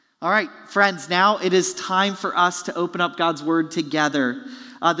All right, friends, now it is time for us to open up God's Word together.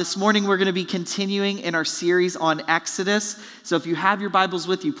 This morning we're going to be continuing in our series on Exodus. So if you have your Bibles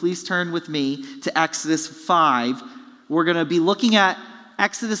with you, please turn with me to Exodus 5. We're going to be looking at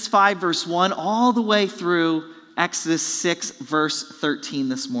Exodus 5 verse 1 all the way through Exodus 6 verse 13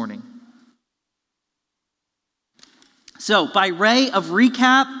 this morning. So by way of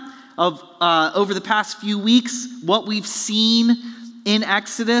recap of over the past few weeks, what we've seen in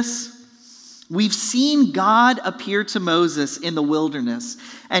Exodus, we've seen God appear to Moses in the wilderness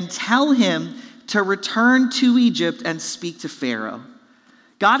and tell him to return to Egypt and speak to Pharaoh.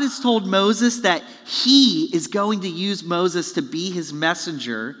 God has told Moses that he is going to use Moses to be his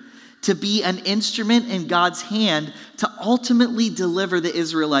messenger, to be an instrument in God's hand to ultimately deliver the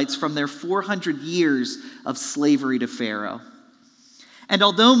Israelites from their 400 years of slavery to Pharaoh. And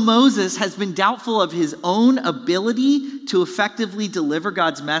although Moses has been doubtful of his own ability to effectively deliver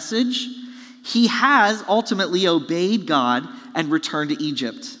God's message, he has ultimately obeyed God and returned to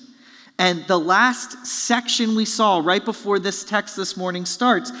Egypt. And the last section we saw right before this text this morning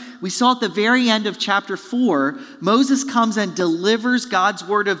starts, we saw at the very end of chapter 4, Moses comes and delivers God's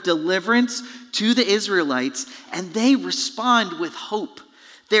word of deliverance to the Israelites, and they respond with hope.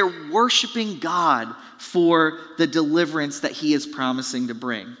 They're worshiping God for the deliverance that he is promising to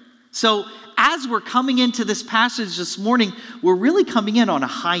bring. So as we're coming into this passage this morning, we're really coming in on a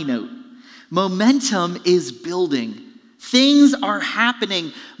high note. Momentum is building. Things are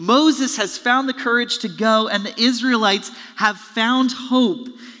happening. Moses has found the courage to go, and the Israelites have found hope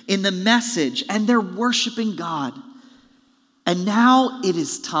in the message, and they're worshiping God. And now it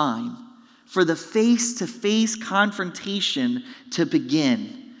is time for the face-to-face confrontation to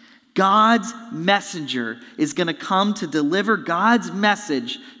begin. God's messenger is going to come to deliver God's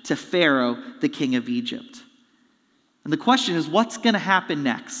message to Pharaoh, the king of Egypt. And the question is, what's going to happen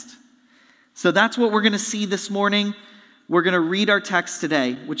next? So that's what we're going to see this morning. We're going to read our text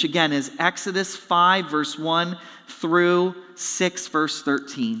today, which again is Exodus 5, verse 1 through 6, verse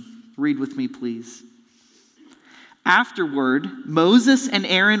 13. Read with me, please. Afterward, Moses and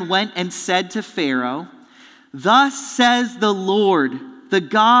Aaron went and said to Pharaoh, "Thus says the Lord, the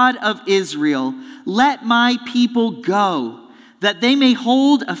God of Israel, let my people go, that they may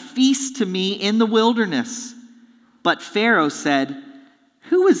hold a feast to me in the wilderness." But Pharaoh said,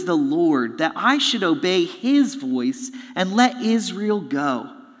 "Who is the Lord that I should obey his voice and let Israel go?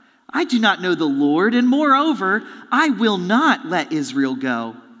 I do not know the Lord, and moreover, I will not let Israel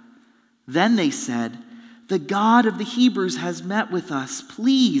go." Then they said, "The God of the Hebrews has met with us.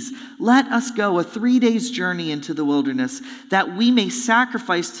 Please let us go a 3 days' journey into the wilderness, that we may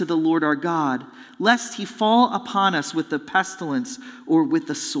sacrifice to the Lord our God, lest he fall upon us with the pestilence or with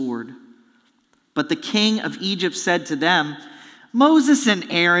the sword." But the king of Egypt said to them, "Moses and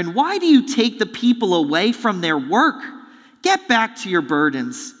Aaron, why do you take the people away from their work? Get back to your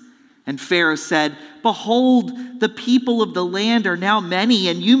burdens." And Pharaoh said, "Behold, the people of the land are now many,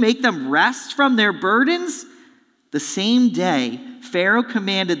 and you make them rest from their burdens?" The same day, Pharaoh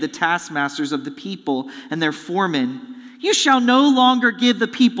commanded the taskmasters of the people and their foremen, "You shall no longer give the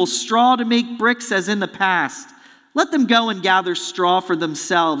people straw to make bricks as in the past. Let them go and gather straw for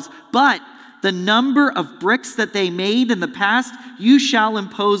themselves, but the number of bricks that they made in the past, you shall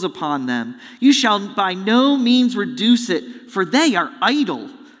impose upon them. You shall by no means reduce it, for they are idle.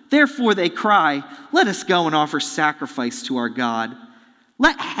 Therefore they cry, 'Let us go and offer sacrifice to our God.'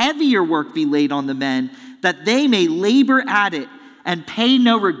 Let heavier work be laid on the men, that they may labor at it and pay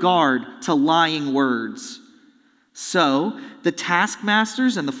no regard to lying words." So the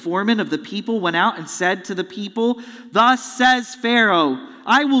taskmasters and the foremen of the people went out and said to the people, "Thus says Pharaoh,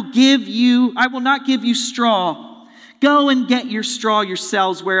 I will not give you straw. Go and get your straw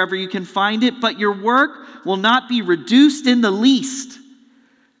yourselves wherever you can find it, but your work will not be reduced in the least."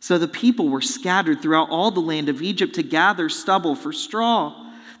 So the people were scattered throughout all the land of Egypt to gather stubble for straw.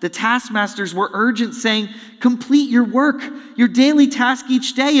 The taskmasters were urgent, saying, "Complete your work. Your daily task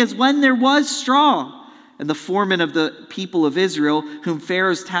each day is when there was straw." And the foremen of the people of Israel, whom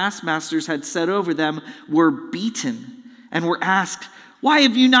Pharaoh's taskmasters had set over them, were beaten and were asked, "Why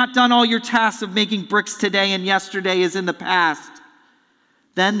have you not done all your tasks of making bricks today and yesterday as in the past?"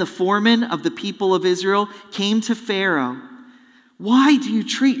 Then the foreman of the people of Israel came to Pharaoh. "Why do you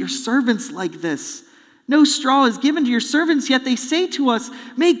treat your servants like this? No straw is given to your servants, yet they say to us,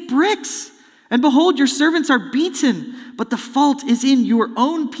 'Make bricks.' And behold, your servants are beaten, but the fault is in your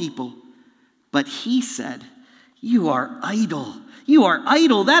own people." But he said, "You are idle. You are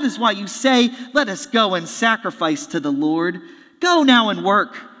idle. That is why you say, 'Let us go and sacrifice to the Lord.' Go now and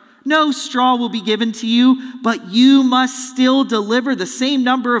work. No straw will be given to you, but you must still deliver the same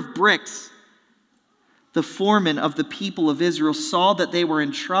number of bricks." The foreman of the people of Israel saw that they were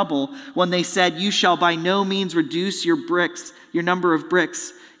in trouble when they said, "You shall by no means reduce your number of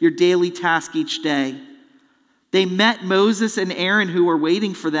bricks, your daily task each day." They met Moses and Aaron, who were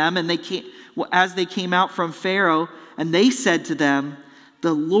waiting for them, and as they came out from Pharaoh, and they said to them,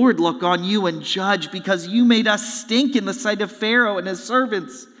 "The Lord look on you and judge, because you made us stink in the sight of Pharaoh and his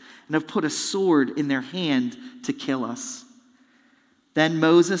servants, and have put a sword in their hand to kill us." Then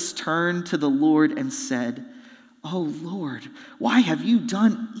Moses turned to the Lord and said, "Oh Lord, why have you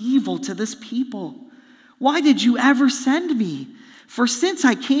done evil to this people? Why did you ever send me? For since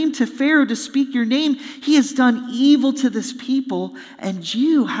I came to Pharaoh to speak your name, he has done evil to this people, and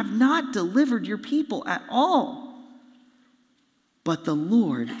you have not delivered your people at all." But the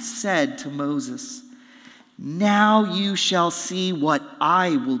Lord said to Moses, "Now you shall see what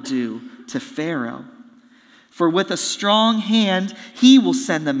I will do to Pharaoh. For with a strong hand he will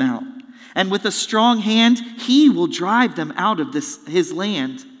send them out, and with a strong hand he will drive them out of his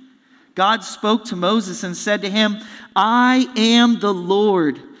land." God spoke to Moses and said to him, "I am the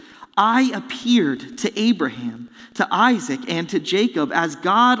Lord. I appeared to Abraham, to Isaac, and to Jacob as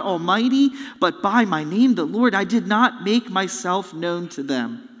God Almighty, but by my name, the Lord, I did not make myself known to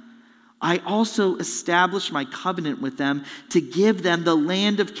them. I also established my covenant with them to give them the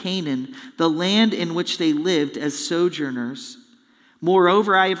land of Canaan, the land in which they lived as sojourners.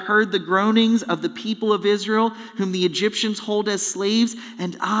 Moreover, I have heard the groanings of the people of Israel, whom the Egyptians hold as slaves,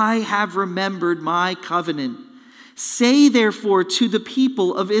 and I have remembered my covenant. Say therefore to the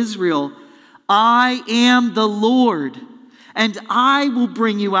people of Israel, I am the Lord, and I will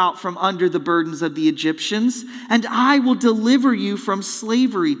bring you out from under the burdens of the Egyptians, and I will deliver you from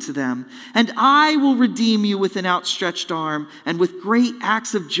slavery to them, and I will redeem you with an outstretched arm and with great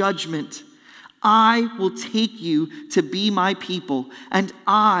acts of judgment. I will take you to be my people, and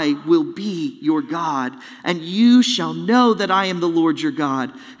I will be your God, and you shall know that I am the Lord your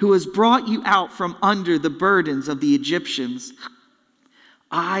God, who has brought you out from under the burdens of the Egyptians.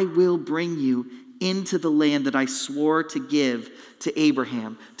 I will bring you into the land that I swore to give to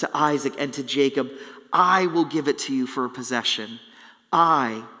Abraham, to Isaac, and to Jacob. I will give it to you for a possession.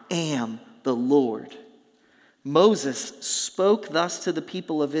 I am the Lord." Moses spoke thus to the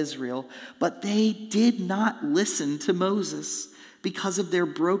people of Israel, but they did not listen to Moses because of their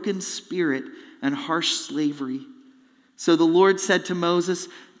broken spirit and harsh slavery. So the Lord said to Moses,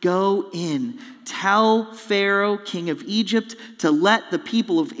 "Go in, tell Pharaoh, king of Egypt, to let the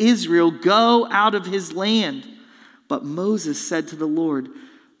people of Israel go out of his land." But Moses said to the Lord,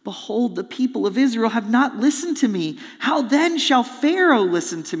 "Behold, the people of Israel have not listened to me. How then shall Pharaoh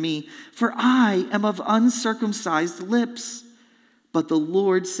listen to me? For I am of uncircumcised lips." But the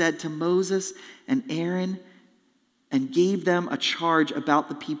Lord said to Moses and Aaron, and gave them a charge about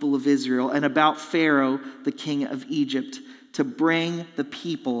the people of Israel and about Pharaoh, the king of Egypt, to bring the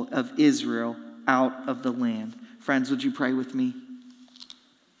people of Israel out of the land. Friends, would you pray with me?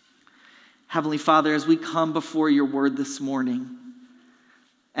 Heavenly Father, as we come before your word this morning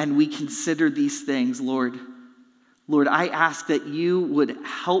and we consider these things, Lord, I ask that you would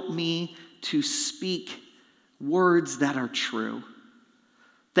help me to speak words that are true,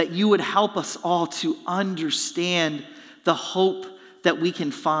 that you would help us all to understand the hope that we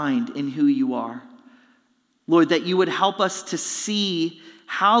can find in who you are. Lord, that you would help us to see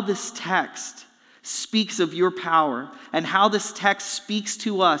how this text speaks of your power and how this text speaks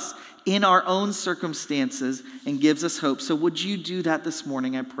to us in our own circumstances and gives us hope. So would you do that this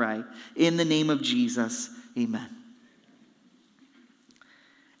morning, I pray. In the name of Jesus, amen.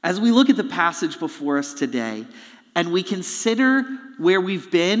 As we look at the passage before us today, and we consider where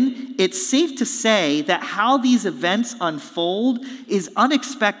we've been, it's safe to say that how these events unfold is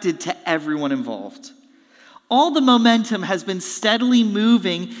unexpected to everyone involved. All the momentum has been steadily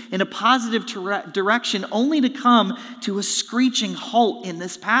moving in a positive direction, only to come to a screeching halt in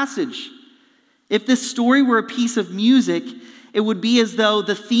this passage. If this story were a piece of music, it would be as though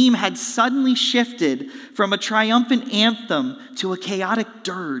the theme had suddenly shifted from a triumphant anthem to a chaotic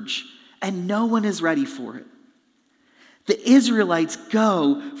dirge, and no one is ready for it. The Israelites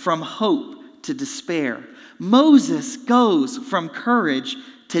go from hope to despair. Moses goes from courage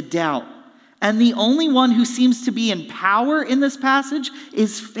to doubt. And the only one who seems to be in power in this passage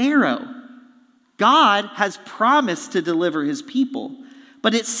is Pharaoh. God has promised to deliver his people,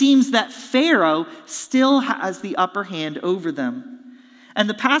 but it seems that Pharaoh still has the upper hand over them. And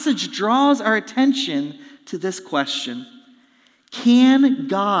the passage draws our attention to this question: can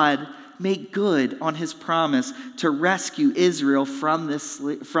God make good on his promise to rescue Israel from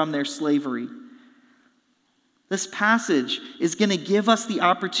their slavery. This passage is going to give us the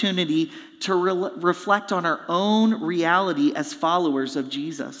opportunity to reflect on our own reality as followers of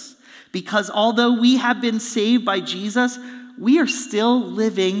Jesus. Because although we have been saved by Jesus, we are still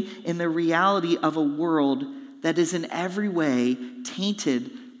living in the reality of a world that is in every way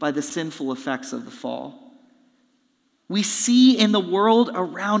tainted by the sinful effects of the fall. We see in the world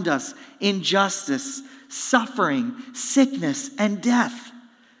around us injustice, suffering, sickness, and death.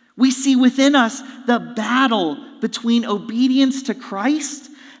 We see within us the battle between obedience to Christ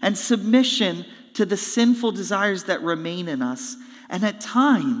and submission to the sinful desires that remain in us. And at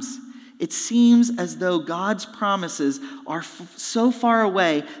times, it seems as though God's promises are so far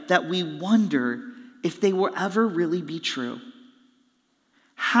away that we wonder if they will ever really be true.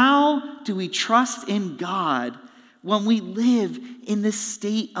 How do we trust in God when we live in this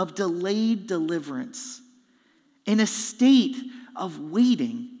state of delayed deliverance, in a state of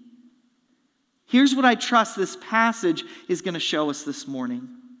waiting? Here's what I trust this passage is going to show us this morning.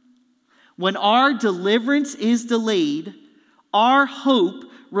 When our deliverance is delayed, our hope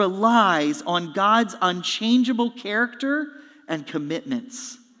relies on God's unchangeable character and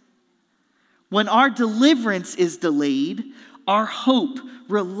commitments. When our deliverance is delayed, our hope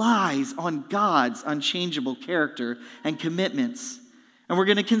relies on God's unchangeable character and commitments. And we're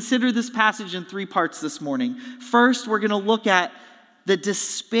going to consider this passage in 3 parts this morning. First, we're going to look at the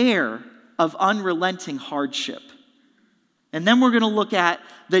despair of unrelenting hardship. And then we're going to look at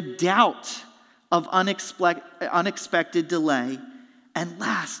the doubt of unexpected delay. And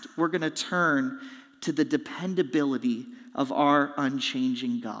last, we're going to turn to the dependability of our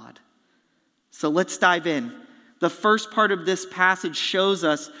unchanging God. So let's dive in. The first part of this passage shows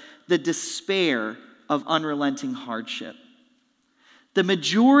us the despair of unrelenting hardship. The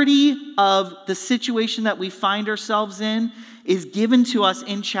majority of the situation that we find ourselves in is given to us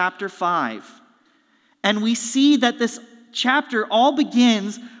in chapter 5. And we see that this chapter all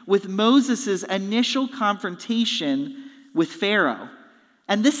begins with Moses' initial confrontation with Pharaoh.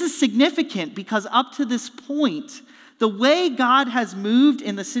 And this is significant because up to this point, the way God has moved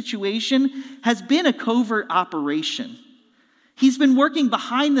in the situation has been a covert operation. He's been working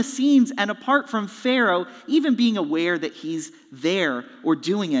behind the scenes and apart from Pharaoh even being aware that he's there or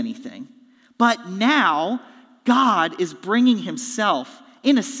doing anything. But now, God is bringing himself,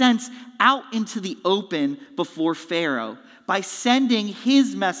 in a sense, out into the open before Pharaoh by sending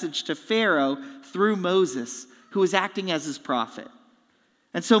his message to Pharaoh through Moses, who is acting as his prophet.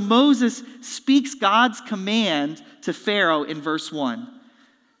 And so Moses speaks God's command to Pharaoh in verse 1.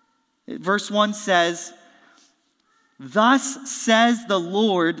 Verse 1 says, "Thus says the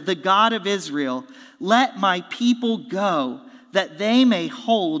Lord, the God of Israel, let my people go, that they may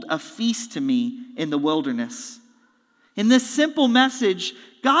hold a feast to me in the wilderness." In this simple message,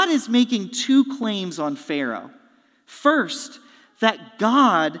 God is making 2 claims on Pharaoh. First, that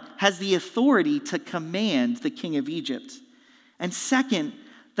God has the authority to command the king of Egypt. And second,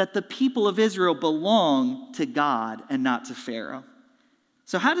 that the people of Israel belong to God and not to Pharaoh.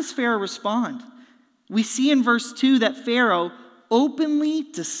 So how does Pharaoh respond? We see in verse 2 that Pharaoh openly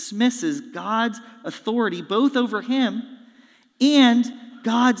dismisses God's authority both over him and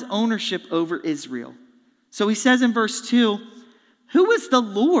God's ownership over Israel. So he says in verse 2, "Who is the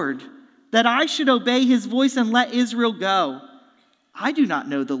Lord that I should obey his voice and let Israel go? I do not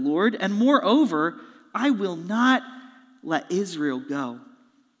know the Lord, and moreover, I will not let Israel go."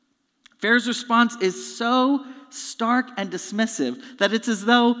 Pharaoh's response is so stark and dismissive that it's as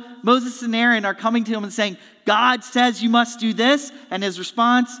though Moses and Aaron are coming to him and saying, "God says you must do this," and his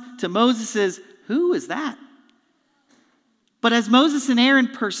response to Moses is, "Who is that?" But as Moses and Aaron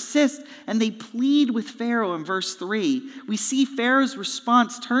persist and they plead with Pharaoh in verse 3, we see Pharaoh's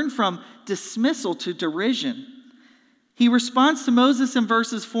response turn from dismissal to derision. He responds to Moses in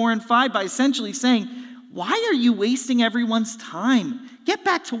verses 4 and 5 by essentially saying, "Why are you wasting everyone's time? Get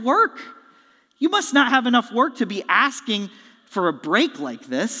back to work. You must not have enough work to be asking for a break like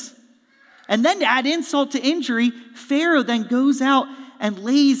this." And then to add insult to injury, Pharaoh then goes out and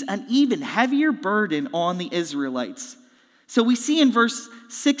lays an even heavier burden on the Israelites. So we see in verse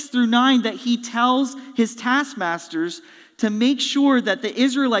 6 through 9 that he tells his taskmasters to make sure that the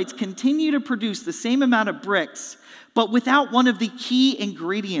Israelites continue to produce the same amount of bricks, but without one of the key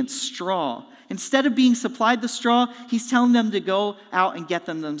ingredients, straw. Instead of being supplied the straw, he's telling them to go out and get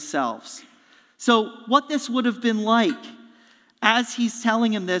them themselves. So what this would have been like, as he's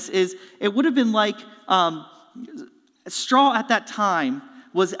telling him this, is it would have been like straw at that time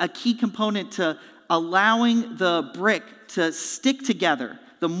was a key component to allowing the brick to stick together,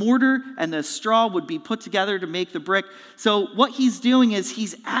 the mortar and the straw would be put together to make the brick. So what he's doing is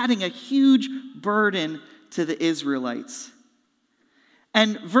he's adding a huge burden to the Israelites.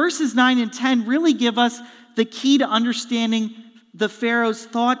 And verses 9 and 10 really give us the key to understanding the Pharaoh's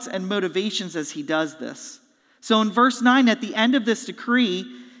thoughts and motivations as he does this. So in verse 9, at the end of this decree,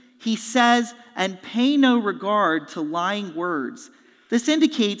 he says, "And pay no regard to lying words." This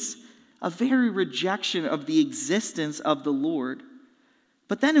indicates a very rejection of the existence of the Lord.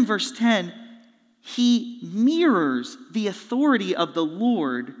 But then in verse 10, he mirrors the authority of the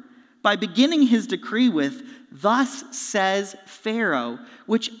Lord by beginning his decree with, "Thus says Pharaoh,"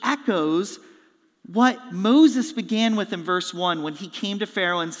 which echoes what Moses began with in verse 1 when he came to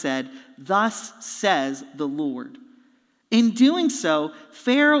Pharaoh and said, "Thus says the Lord." In doing so,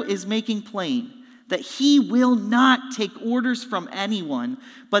 Pharaoh is making plain that he will not take orders from anyone,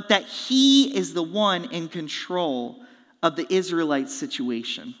 but that he is the one in control of the Israelite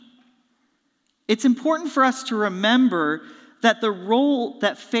situation. It's important for us to remember that the role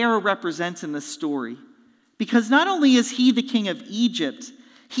that Pharaoh represents in this story, because not only is he the king of Egypt,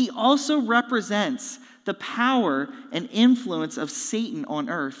 he also represents the power and influence of Satan on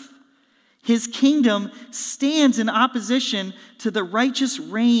earth. His kingdom stands in opposition to the righteous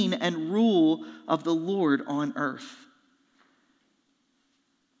reign and rule of the Lord on earth.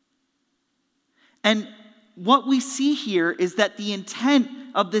 And what we see here is that the intent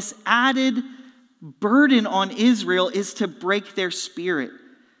of this added burden on Israel is to break their spirit.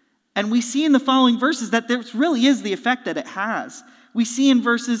 And we see in the following verses that this really is the effect that it has. We see in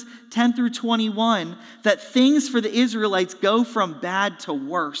verses 10 through 21 that things for the Israelites go from bad to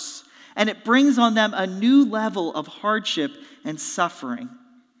worse, and it brings on them a new level of hardship and suffering.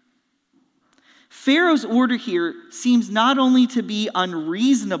 Pharaoh's order here seems not only to be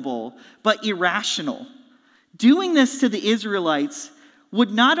unreasonable, but irrational. Doing this to the Israelites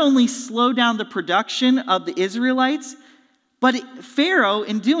would not only slow down the production of the Israelites, but Pharaoh,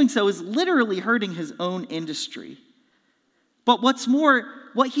 in doing so, is literally hurting his own industry. But what's more,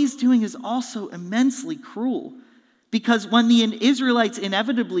 what he's doing is also immensely cruel, because when the Israelites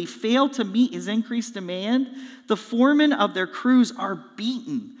inevitably fail to meet his increased demand, the foremen of their crews are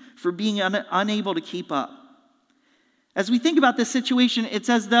beaten for being unable to keep up. As we think about this situation, it's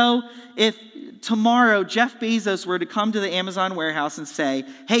as though if tomorrow Jeff Bezos were to come to the Amazon warehouse and say,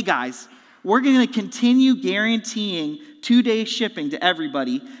 "Hey guys, we're going to continue guaranteeing 2-day shipping to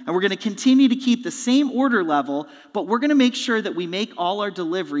everybody, and we're going to continue to keep the same order level, but we're going to make sure that we make all our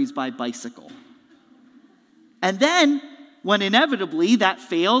deliveries by bicycle." And then, when inevitably that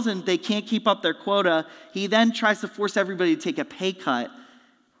fails and they can't keep up their quota, he then tries to force everybody to take a pay cut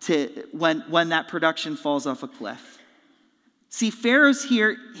when that production falls off a cliff. See, Pharaoh's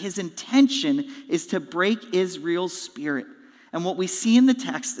here, his intention is to break Israel's spirit. And what we see in the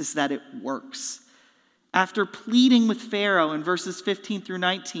text is that it works. After pleading with Pharaoh in verses 15 through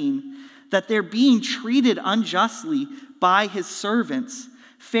 19 that they're being treated unjustly by his servants,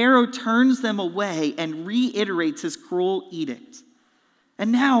 Pharaoh turns them away and reiterates his cruel edict.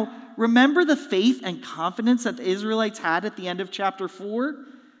 And now, remember the faith and confidence that the Israelites had at the end of chapter 4?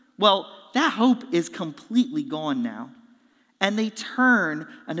 Well, that hope is completely gone now. And they turn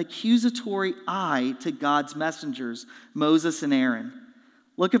an accusatory eye to God's messengers, Moses and Aaron.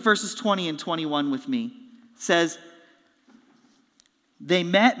 Look at verses 20 and 21 with me. It says, "They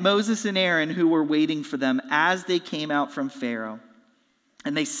met Moses and Aaron who were waiting for them as they came out from Pharaoh.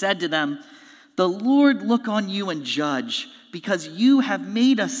 And they said to them, 'The Lord look on you and judge, because you have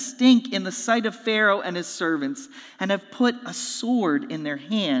made us stink in the sight of Pharaoh and his servants, and have put a sword in their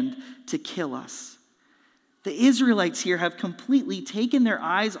hand to kill us.'" The Israelites here have completely taken their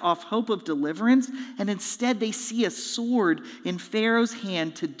eyes off hope of deliverance, and instead they see a sword in Pharaoh's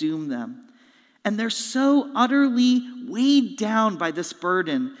hand to doom them. And they're so utterly weighed down by this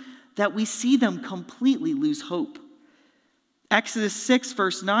burden that we see them completely lose hope. Exodus 6,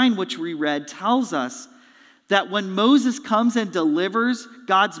 verse 9, which we read, tells us that when Moses comes and delivers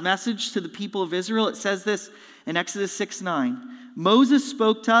God's message to the people of Israel, it says this in Exodus 6:9. "Moses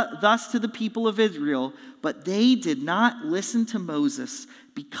spoke thus to the people of Israel, but they did not listen to Moses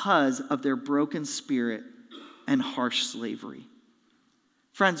because of their broken spirit and harsh slavery."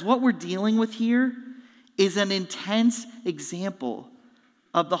 Friends, what we're dealing with here is an intense example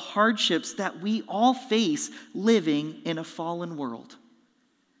of the hardships that we all face living in a fallen world.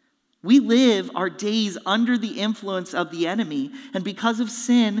 We live our days under the influence of the enemy, and because of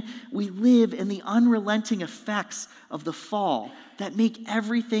sin, we live in the unrelenting effects of the fall that make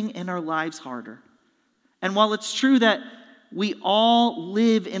everything in our lives harder. And while it's true that we all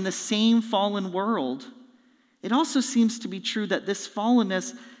live in the same fallen world, it also seems to be true that this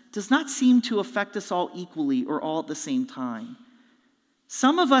fallenness does not seem to affect us all equally or all at the same time.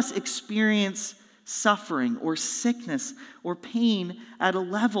 Some of us experience suffering or sickness or pain at a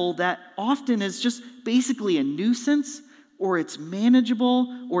level that often is just basically a nuisance, or it's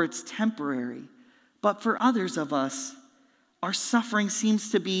manageable, or it's temporary. But for others of us, our suffering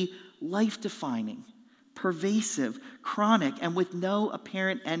seems to be life-defining, pervasive, chronic, and with no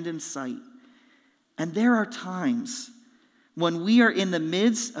apparent end in sight. And there are times when we are in the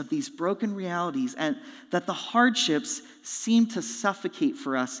midst of these broken realities and that the hardships seem to suffocate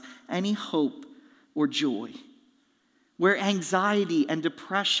for us any hope or joy, where anxiety and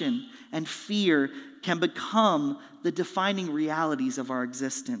depression and fear can become the defining realities of our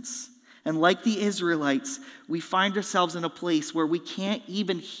existence. And like the Israelites, we find ourselves in a place where we can't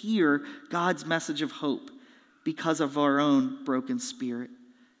even hear God's message of hope because of our own broken spirit.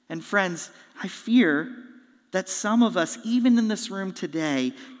 And friends, I fear that some of us, even in this room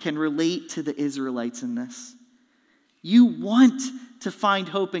today, can relate to the Israelites in this. You want to find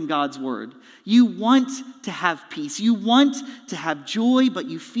hope in God's word. You want to have peace. You want to have joy, but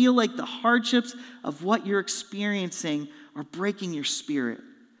you feel like the hardships of what you're experiencing are breaking your spirit.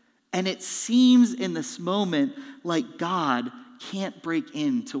 And it seems in this moment like God can't break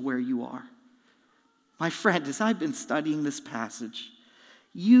into where you are. My friend, as I've been studying this passage,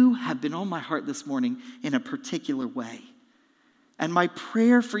 you have been on my heart this morning in a particular way. And my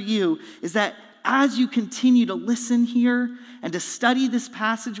prayer for you is that as you continue to listen here and to study this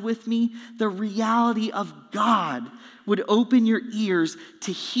passage with me, the reality of God would open your ears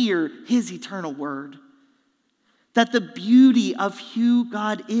to hear his eternal word. That the beauty of who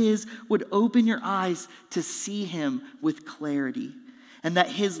God is would open your eyes to see him with clarity. And that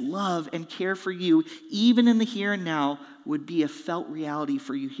his love and care for you, even in the here and now, would be a felt reality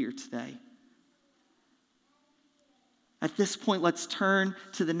for you here today. At this point, let's turn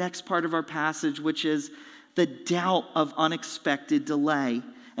to the next part of our passage, which is the doubt of unexpected delay.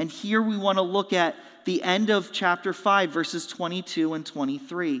 And here we want to look at the end of chapter 5, verses 22 and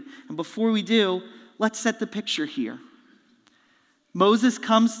 23. And before we do, let's set the picture here. Moses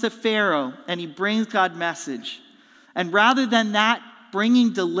comes to Pharaoh and he brings God's message. And rather than that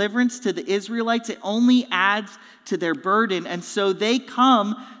bringing deliverance to the Israelites, it only adds to their burden. And so they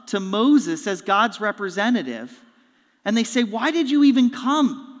come to Moses as God's representative. And they say, why did you even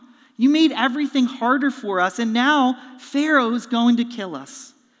come? You made everything harder for us, and now Pharaoh is going to kill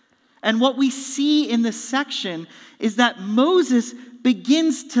us. And what we see in this section is that Moses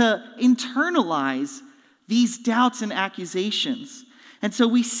begins to internalize these doubts and accusations. And so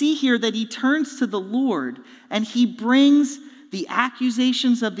we see here that he turns to the Lord, and he brings the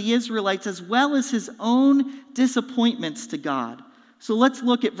accusations of the Israelites as well as his own disappointments to God. So let's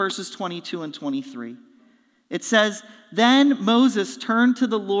look at verses 22 and 23. It says, then Moses turned to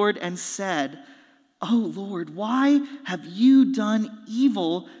the Lord and said, "Oh Lord, why have you done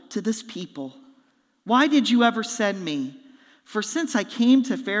evil to this people? Why did you ever send me? For since I came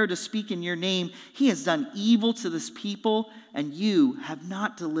to Pharaoh to speak in your name, he has done evil to this people, and you have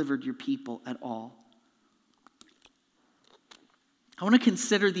not delivered your people at all." I want to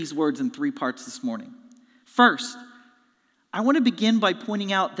consider these words in three parts this morning. First, I want to begin by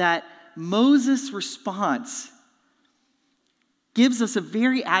pointing out that Moses' response gives us a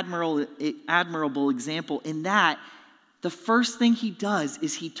very admirable example in that the first thing he does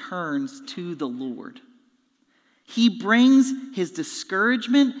is he turns to the Lord. He brings his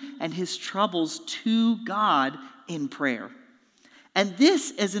discouragement and his troubles to God in prayer. And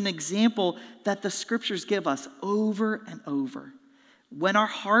this is an example that the scriptures give us over and over. When our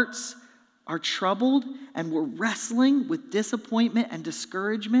hearts are troubled and we're wrestling with disappointment and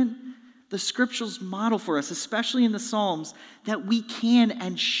discouragement, the scriptures model for us, especially in the Psalms, that we can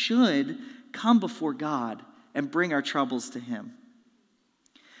and should come before God and bring our troubles to him.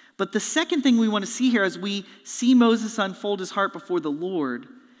 But the second thing we want to see here as we see Moses unfold his heart before the Lord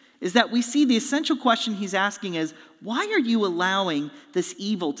is that we see the essential question he's asking is, why are you allowing this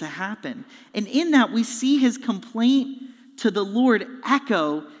evil to happen? And in that we see his complaint to the Lord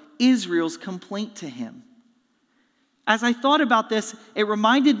echo Israel's complaint to him. As I thought about this, it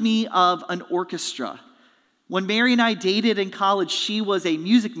reminded me of an orchestra. When Mary and I dated in college, she was a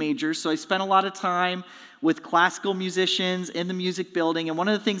music major, so I spent a lot of time with classical musicians in the music building. And one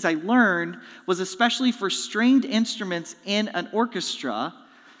of the things I learned was, especially for stringed instruments in an orchestra,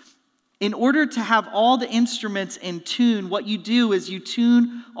 in order to have all the instruments in tune, what you do is you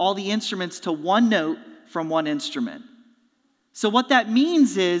tune all the instruments to one note from one instrument. So what that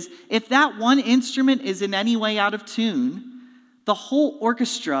means is, if that one instrument is in any way out of tune, the whole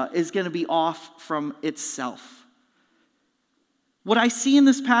orchestra is going to be off from itself. What I see in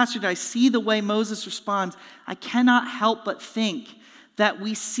this passage, I see the way Moses responds. I cannot help but think that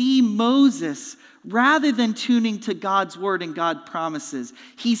we see Moses, rather than tuning to God's word and God's promises,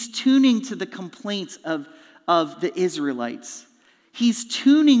 he's tuning to the complaints of the Israelites. He's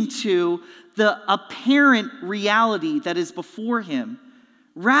tuning to the apparent reality that is before him,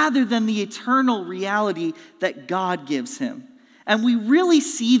 rather than the eternal reality that God gives him. And we really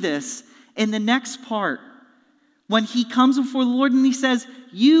see this in the next part, when he comes before the Lord and he says,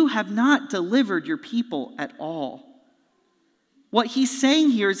 you have not delivered your people at all. What he's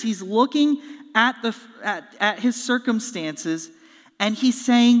saying here is he's looking at his circumstances, and he's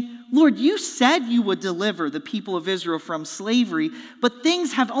saying, Lord, you said you would deliver the people of Israel from slavery, but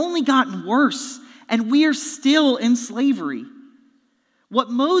things have only gotten worse, and we are still in slavery. What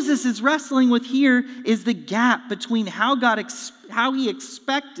Moses is wrestling with here is the gap between how he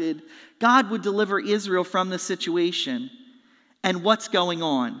expected God would deliver Israel from the situation and what's going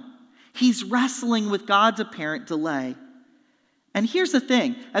on. He's wrestling with God's apparent delay. And here's the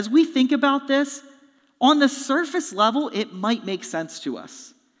thing, as we think about this, on the surface level, it might make sense to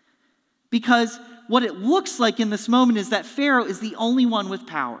us. Because what it looks like in this moment is that Pharaoh is the only one with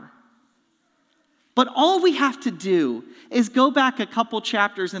power. But all we have to do is go back a couple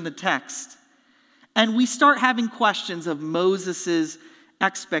chapters in the text, and we start having questions of Moses'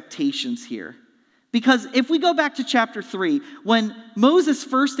 expectations here. Because if we go back to chapter 3, when Moses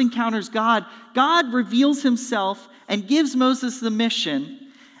first encounters God, God reveals himself and gives Moses the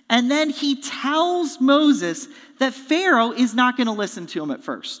mission, and then he tells Moses that Pharaoh is not going to listen to him at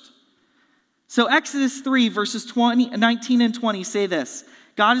first. So Exodus 3, verses 19 and 20 say this.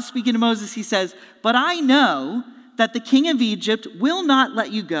 God is speaking to Moses. He says, but I know that the king of Egypt will not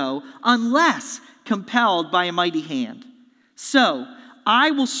let you go unless compelled by a mighty hand. So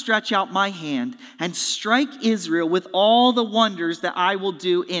I will stretch out my hand and strike Israel with all the wonders that I will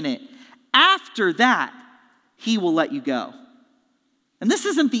do in it. After that, he will let you go. And this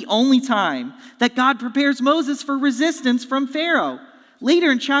isn't the only time that God prepares Moses for resistance from Pharaoh. Later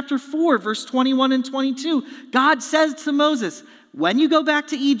in chapter 4, verse 21 and 22, God says to Moses, when you go back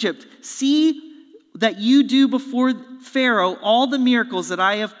to Egypt, see that you do before Pharaoh all the miracles that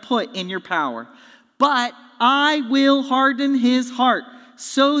I have put in your power. But I will harden his heart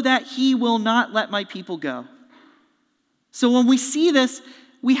so that he will not let my people go. So when we see this,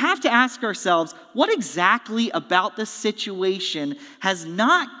 we have to ask ourselves, what exactly about this situation has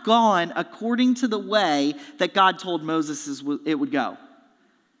not gone according to the way that God told Moses it would go?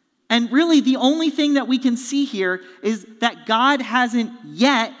 And really, the only thing that we can see here is that God hasn't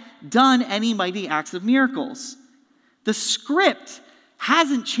yet done any mighty acts of miracles. The script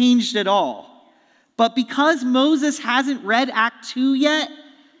hasn't changed at all. But because Moses hasn't read Act 2 yet,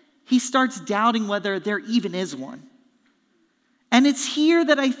 he starts doubting whether there even is one. And it's here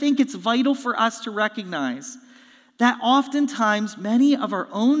that I think it's vital for us to recognize that oftentimes many of our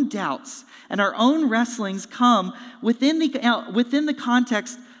own doubts and our own wrestlings come within the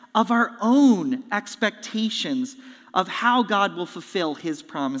context of our own expectations of how God will fulfill his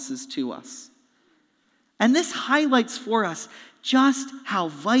promises to us. And this highlights for us just how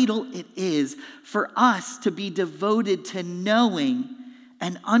vital it is for us to be devoted to knowing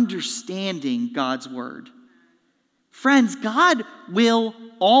and understanding God's word. Friends, God will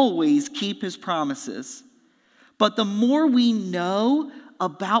always keep his promises. But the more we know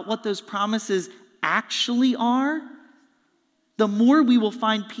about what those promises actually are, the more we will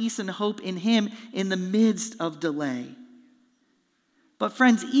find peace and hope in him in the midst of delay. But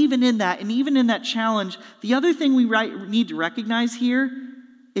friends, even in that, and even in that challenge, the other thing we need to recognize here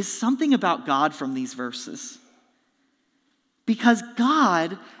is something about God from these verses. Because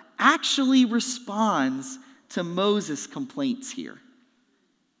God actually responds to Moses' complaints here.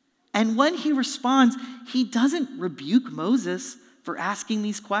 And when he responds, he doesn't rebuke Moses for asking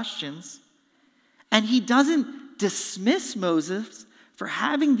these questions. And he doesn't dismiss Moses for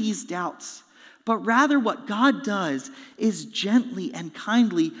having these doubts. But rather what God does is gently and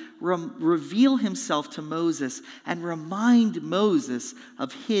kindly reveal himself to Moses and remind Moses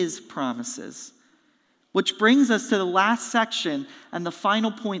of his promises. Which brings us to the last section and the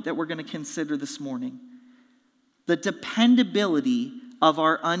final point that we're going to consider this morning. The dependability of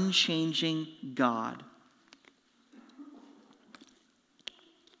our unchanging God.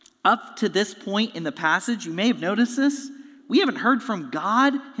 Up to this point in the passage, you may have noticed this, we haven't heard from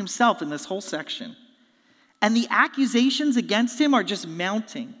God himself in this whole section. And the accusations against him are just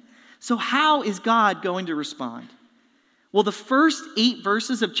mounting. So how is God going to respond? Well, the first 8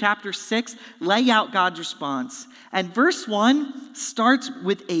 verses of chapter 6 lay out God's response. And verse 1 starts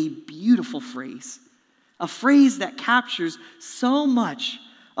with a beautiful phrase, a phrase that captures so much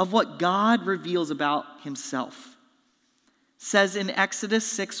of what God reveals about himself. It says in Exodus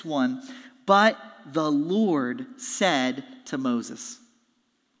 6:1, "But the Lord said to Moses."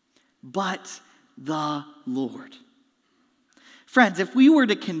 But the Lord. Friends, if we were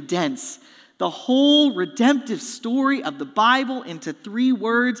to condense the whole redemptive story of the Bible into 3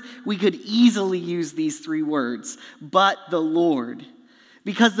 words, we could easily use these 3 words, but the Lord.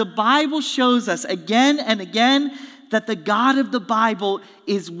 Because the Bible shows us again and again that the God of the Bible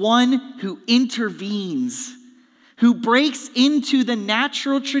is one who intervenes, who breaks into the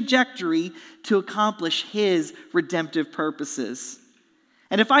natural trajectory to accomplish his redemptive purposes.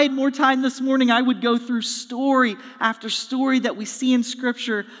 And if I had more time this morning, I would go through story after story that we see in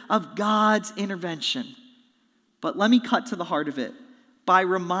Scripture of God's intervention. But let me cut to the heart of it by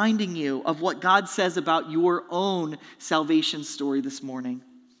reminding you of what God says about your own salvation story this morning.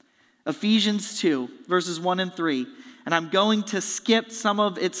 Ephesians 2, verses 1 and 3. And I'm going to skip some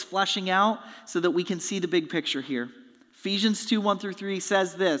of its fleshing out so that we can see the big picture here. Ephesians 2, 1 through 3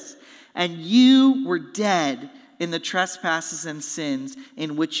 says this, "And you were dead in the trespasses and sins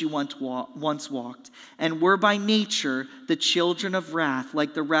in which you once walked, and were by nature the children of wrath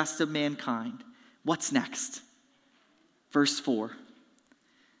like the rest of mankind." What's next? Verse 4.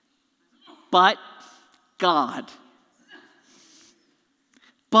 "But God,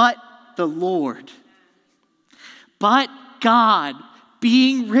 but the Lord, but God,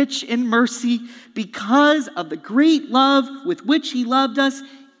 being rich in mercy, because of the great love with which he loved us,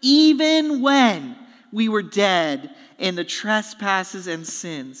 even when we were dead in the trespasses and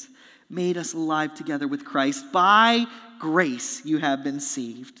sins, made us alive together with Christ. By grace you have been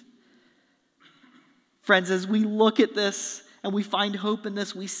saved." Friends, as we look at this and we find hope in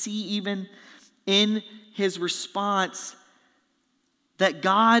this, we see even in his response that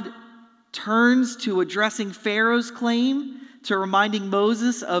God turns to addressing Pharaoh's claim, to reminding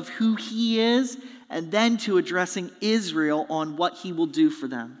Moses of who he is, and then to addressing Israel on what he will do for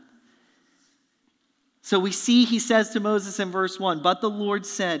them. So we see he says to Moses in verse 1, "But the Lord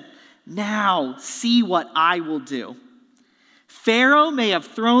said, 'Now see what I will do. Pharaoh may have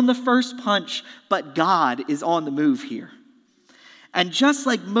thrown the first punch, but God is on the move here.' And just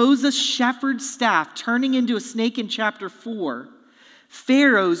like Moses' shepherd's staff turning into a snake in chapter 4,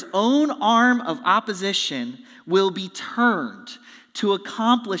 Pharaoh's own arm of opposition will be turned to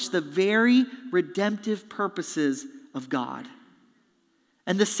accomplish the very redemptive purposes of God."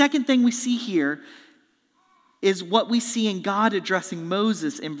 And the second thing we see here is what we see in God addressing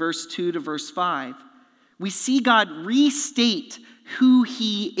Moses in verse 2 to verse 5. We see God restate who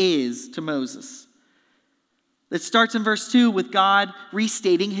he is to Moses. It starts in verse 2 with God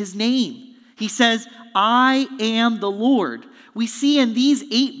restating his name. He says, "I am the Lord." We see in these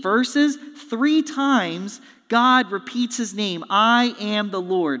 8 verses, 3 times God repeats his name, "I am the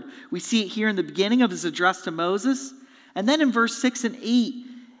Lord." We see it here in the beginning of his address to Moses. And then in verse 6 and 8,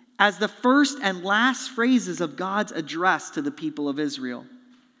 as the first and last phrases of God's address to the people of Israel.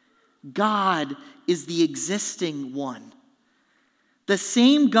 God is the existing one. The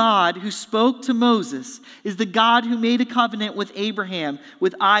same God who spoke to Moses is the God who made a covenant with Abraham,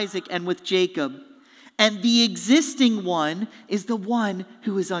 with Isaac, and with Jacob. And the existing one is the one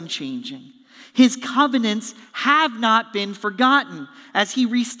who is unchanging. His covenants have not been forgotten, as he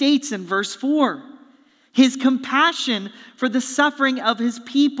restates in verse 4. His compassion for the suffering of his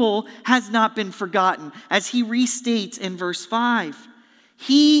people has not been forgotten, as he restates in verse 5.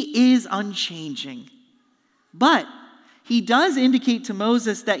 He is unchanging. But he does indicate to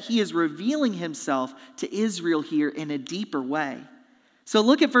Moses that he is revealing himself to Israel here in a deeper way. So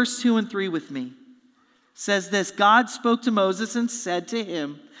look at verse 2 and 3 with me. It says this, "God spoke to Moses and said to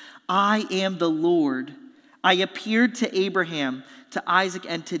him, 'I am the Lord. I appeared to Abraham, to Isaac,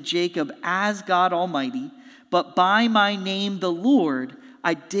 and to Jacob as God Almighty, but by my name, the Lord,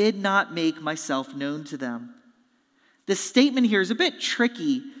 I did not make myself known to them.'" This statement here is a bit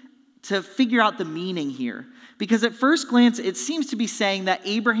tricky to figure out the meaning here, because at first glance, it seems to be saying that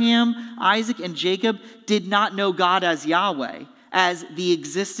Abraham, Isaac, and Jacob did not know God as Yahweh, as the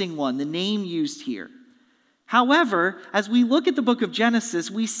existing one, the name used here. However, as we look at the book of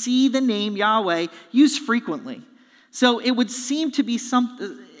Genesis, we see the name Yahweh used frequently. So it would seem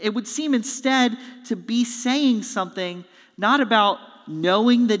instead to be saying something not about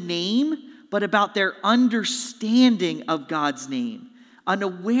knowing the name, but about their understanding of God's name, an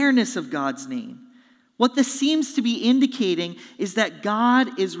awareness of God's name. What this seems to be indicating is that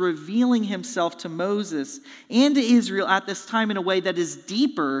God is revealing himself to Moses and to Israel at this time in a way that is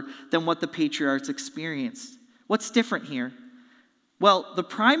deeper than what the patriarchs experienced. What's different here? Well, the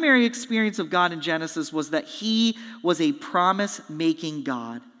primary experience of God in Genesis was that he was a promise-making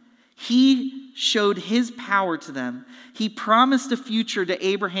God. He showed his power to them. He promised a future to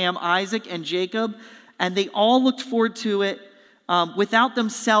Abraham, Isaac, and Jacob, and they all looked forward to it without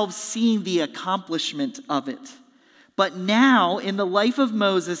themselves seeing the accomplishment of it. But now, in the life of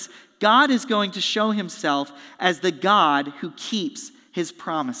Moses, God is going to show himself as the God who keeps his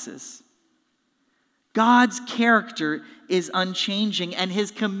promises. God's character is unchanging, and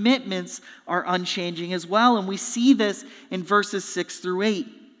his commitments are unchanging as well. And we see this in verses 6 through 8.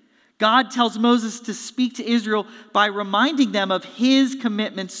 God tells Moses to speak to Israel by reminding them of his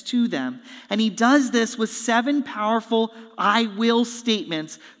commitments to them. And he does this with 7 powerful I will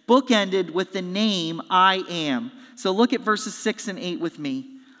statements, bookended with the name I am. So look at verses 6 and 8 with me.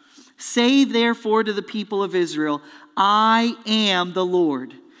 Say therefore to the people of Israel, I am the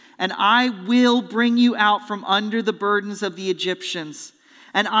Lord, and I will bring you out from under the burdens of the Egyptians,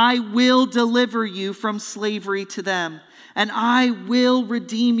 and I will deliver you from slavery to them. And I will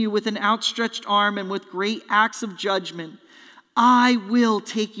redeem you with an outstretched arm and with great acts of judgment. I will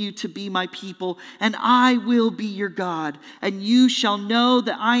take you to be my people, and I will be your God. And you shall know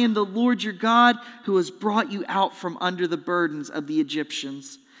that I am the Lord your God, who has brought you out from under the burdens of the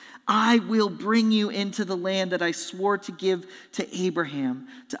Egyptians. I will bring you into the land that I swore to give to Abraham,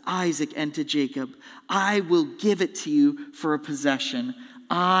 to Isaac, and to Jacob. I will give it to you for a possession.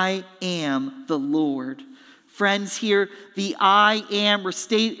 I am the Lord. Friends, here the I am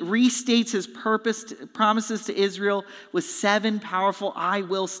restates his promises to Israel with 7 powerful I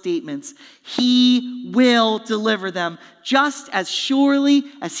will statements. He will deliver them just as surely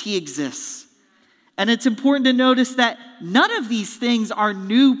as he exists. And it's important to notice that none of these things are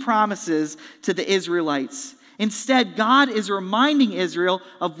new promises to the Israelites. Instead, God is reminding Israel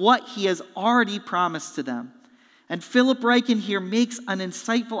of what he has already promised to them. And Philip Ryken here makes an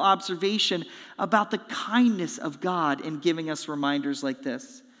insightful observation about the kindness of God in giving us reminders like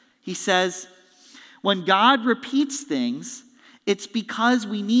this. He says, when God repeats things, it's because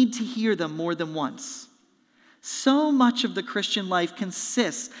we need to hear them more than once. So much of the Christian life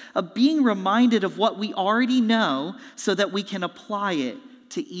consists of being reminded of what we already know so that we can apply it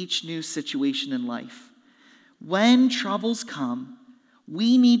to each new situation in life. When troubles come,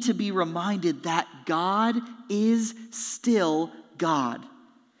 we need to be reminded that God is still God.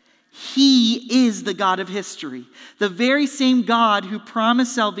 He is the God of history, the very same God who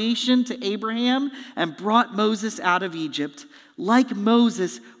promised salvation to Abraham and brought Moses out of Egypt. Like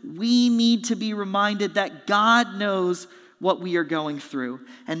Moses, we need to be reminded that God knows what we are going through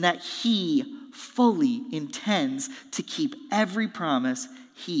and that he fully intends to keep every promise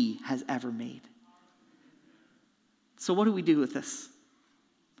he has ever made. So what do we do with this?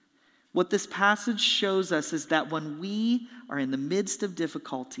 What this passage shows us is that when we are in the midst of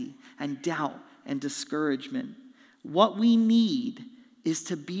difficulty and doubt and discouragement, what we need is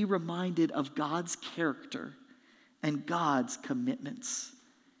to be reminded of God's character and God's commitments.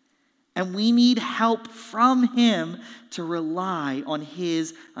 And we need help from him to rely on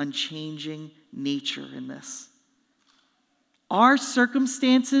his unchanging nature in this. Our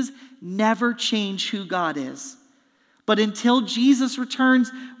circumstances never change who God is. But until Jesus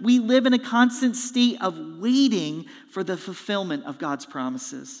returns, we live in a constant state of waiting for the fulfillment of God's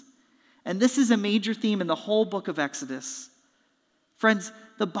promises. And this is a major theme in the whole book of Exodus. Friends,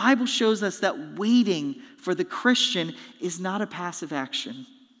 the Bible shows us that waiting for the Christian is not a passive action.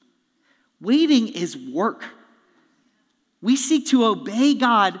 Waiting is work. We seek to obey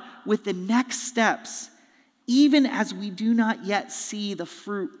God with the next steps, even as we do not yet see the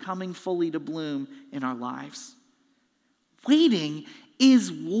fruit coming fully to bloom in our lives. Waiting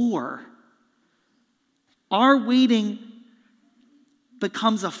is war. Our waiting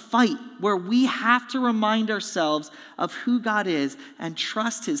becomes a fight where we have to remind ourselves of who God is and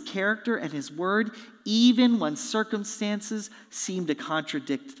trust his character and his word, even when circumstances seem to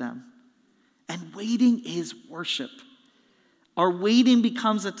contradict them. And waiting is worship. Our waiting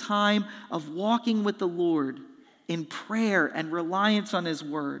becomes a time of walking with the Lord in prayer and reliance on his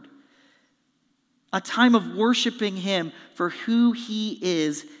word. A time of worshiping him for who he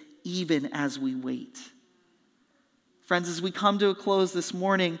is, even as we wait. Friends, as we come to a close this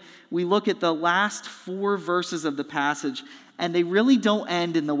morning, we look at the last 4 verses of the passage, and they really don't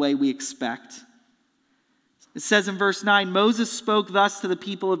end in the way we expect. It says in verse 9, Moses spoke thus to the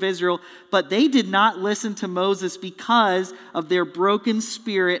people of Israel, but they did not listen to Moses because of their broken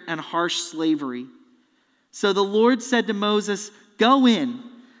spirit and harsh slavery. So the Lord said to Moses, "Go in,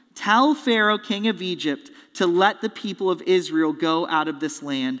 tell Pharaoh, king of Egypt, to let the people of Israel go out of this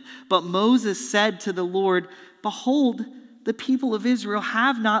land." But Moses said to the Lord, "Behold, the people of Israel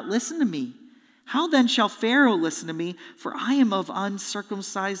have not listened to me. How then shall Pharaoh listen to me? For I am of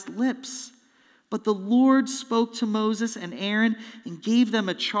uncircumcised lips." But the Lord spoke to Moses and Aaron and gave them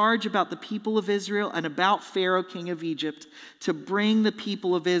a charge about the people of Israel and about Pharaoh, king of Egypt, to bring the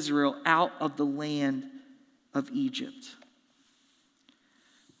people of Israel out of the land of Egypt.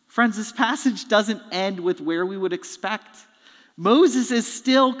 Friends, this passage doesn't end with where we would expect. Moses is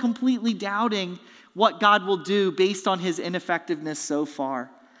still completely doubting what God will do based on his ineffectiveness so far.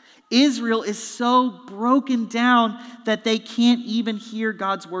 Israel is so broken down that they can't even hear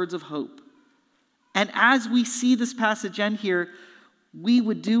God's words of hope. And as we see this passage end here, we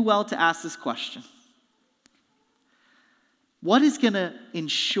would do well to ask this question. What is going to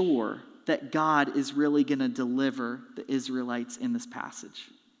ensure that God is really going to deliver the Israelites in this passage?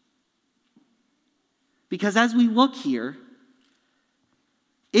 Because as we look here,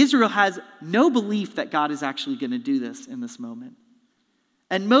 Israel has no belief that God is actually going to do this in this moment.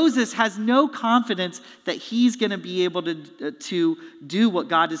 And Moses has no confidence that he's going to be able to do what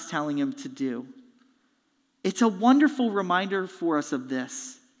God is telling him to do. It's a wonderful reminder for us of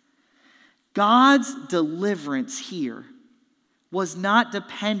this. God's deliverance here was not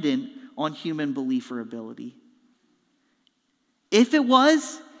dependent on human belief or ability. If it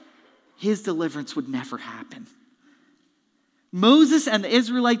was, his deliverance would never happen. Moses and the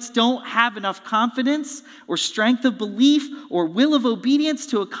Israelites don't have enough confidence or strength of belief or will of obedience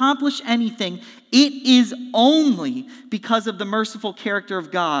to accomplish anything. It is only because of the merciful character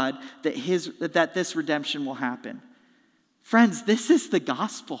of God that this redemption will happen. Friends, this is the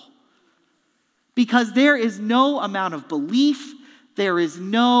gospel. Because there is no amount of belief, there is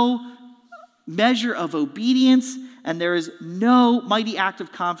no measure of obedience, and there is no mighty act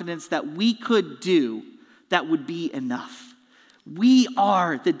of confidence that we could do that would be enough. We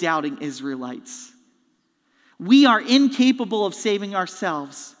are the doubting Israelites. We are incapable of saving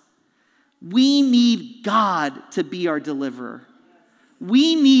ourselves. We need God to be our deliverer.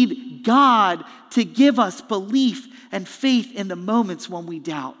 We need God to give us belief and faith in the moments when we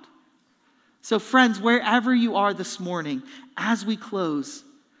doubt. So friends, wherever you are this morning, as we close,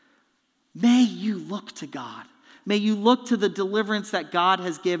 may you look to God. May you look to the deliverance that God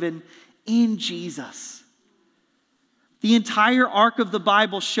has given in Jesus. The entire arc of the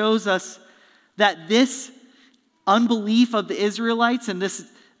Bible shows us that this unbelief of the Israelites and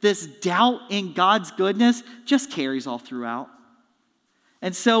this doubt in God's goodness just carries all throughout.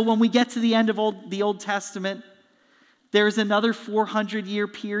 And so when we get to the end of the Old Testament, there's another 400-year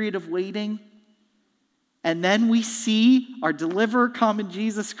period of waiting. And then we see our deliverer come in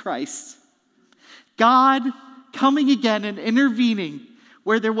Jesus Christ. God coming again and intervening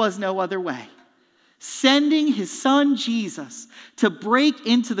where there was no other way. Sending his son Jesus to break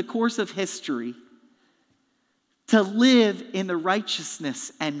into the course of history, to live in the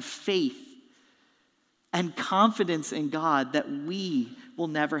righteousness and faith and confidence in God that we will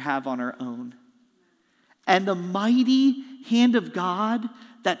never have on our own. And the mighty hand of God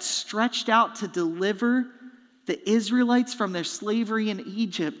that stretched out to deliver the Israelites from their slavery in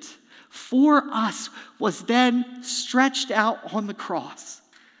Egypt for us was then stretched out on the cross,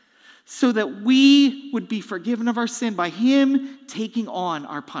 so that we would be forgiven of our sin by him taking on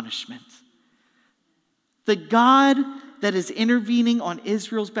our punishment. The God that is intervening on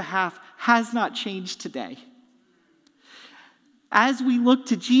Israel's behalf has not changed today. As we look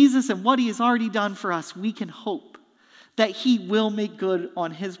to Jesus and what he has already done for us, we can hope that he will make good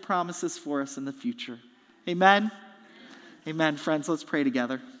on his promises for us in the future. Amen? Amen, friends. Let's pray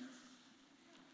together.